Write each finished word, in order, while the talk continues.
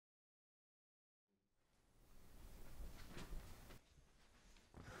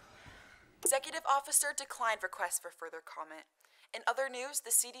Executive officer declined requests for further comment. In other news,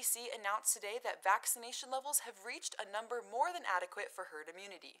 the CDC announced today that vaccination levels have reached a number more than adequate for herd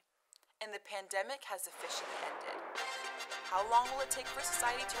immunity, and the pandemic has officially ended. How long will it take for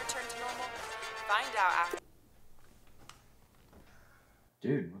society to return to normal? Find out after.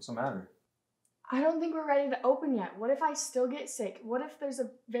 Dude, what's the matter? I don't think we're ready to open yet. What if I still get sick? What if there's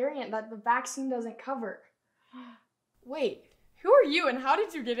a variant that the vaccine doesn't cover? Wait, who are you and how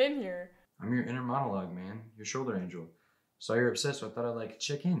did you get in here? I'm your inner monologue, man. Your shoulder angel. Saw you're upset, so I thought I'd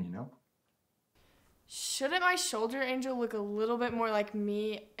check in, you know? Shouldn't my shoulder angel look a little bit more like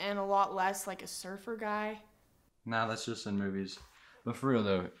me and a lot less like a surfer guy? Nah, that's just in movies. But for real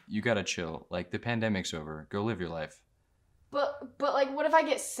though, you gotta chill. The pandemic's over. Go live your life. But what if I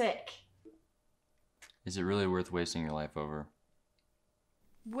get sick? Is it really worth wasting your life over?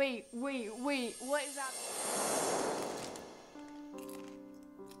 Wait, what is that?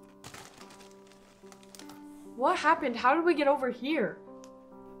 What happened? How did we get over here?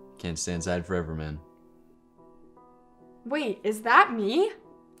 Can't stay inside forever, man. Wait, is that me?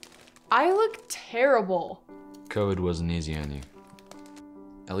 I look terrible. COVID wasn't easy on you.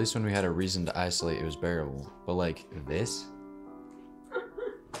 At least when we had a reason to isolate, it was bearable. But this?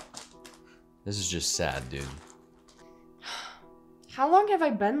 This is just sad, dude. How long have I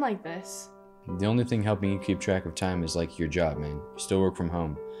been like this? The only thing helping you keep track of time is your job, man. You still work from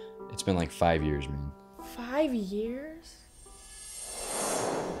home. It's been 5 years, man. 5 years?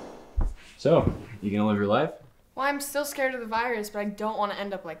 So, you gonna live your life? Well, I'm still scared of the virus, but I don't want to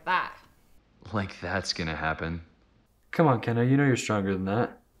end up like that. That's gonna happen. Come on, Kenna, you know you're stronger than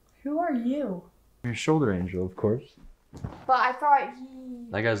that. Who are you? Your shoulder angel, of course. But I thought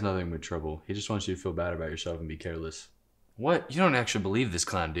That guy's nothing but trouble. He just wants you to feel bad about yourself and be careless. What? You don't actually believe this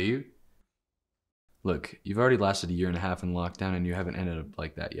clown, do you? Look, you've already lasted a year and a half in lockdown and you haven't ended up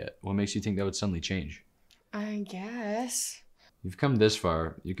like that yet. What makes you think that would suddenly change? I guess. You've come this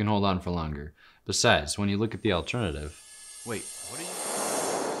far, you can hold on for longer. Besides, when you look at the alternative... Wait, what are you...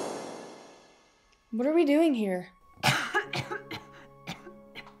 What are we doing here?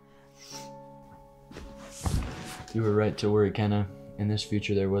 You were right to worry, Kenna. In this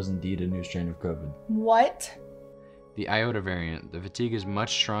future, there was indeed a new strain of COVID. What? The Iota variant. The fatigue is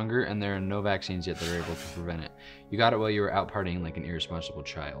much stronger and there are no vaccines yet that are able to prevent it. You got it while you were out partying like an irresponsible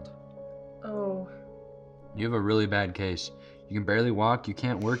child. Oh. You have a really bad case. You can barely walk, you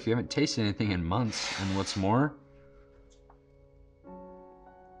can't work, you haven't tasted anything in months, and what's more,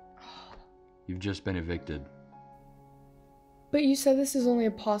 you've just been evicted. But you said this is only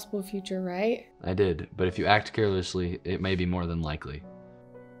a possible future, right? I did, but if you act carelessly, it may be more than likely.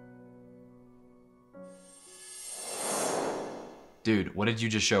 Dude, what did you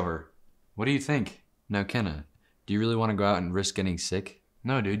just show her? What do you think? Now, Kenna, do you really want to go out and risk getting sick?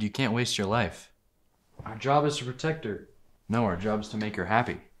 No, dude, you can't waste your life. Our job is to protect her. No, our job is to make her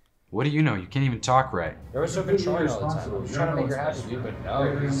happy. What do you know? You can't even talk right. You were so controlling all the time. I was trying to make her happy, dude, but no,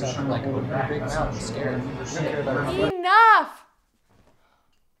 you're sounding like a big mouth and scared. You don't care about her. Enough!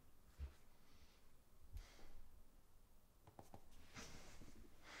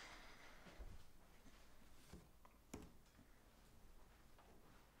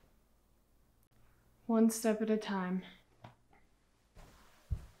 One step at a time.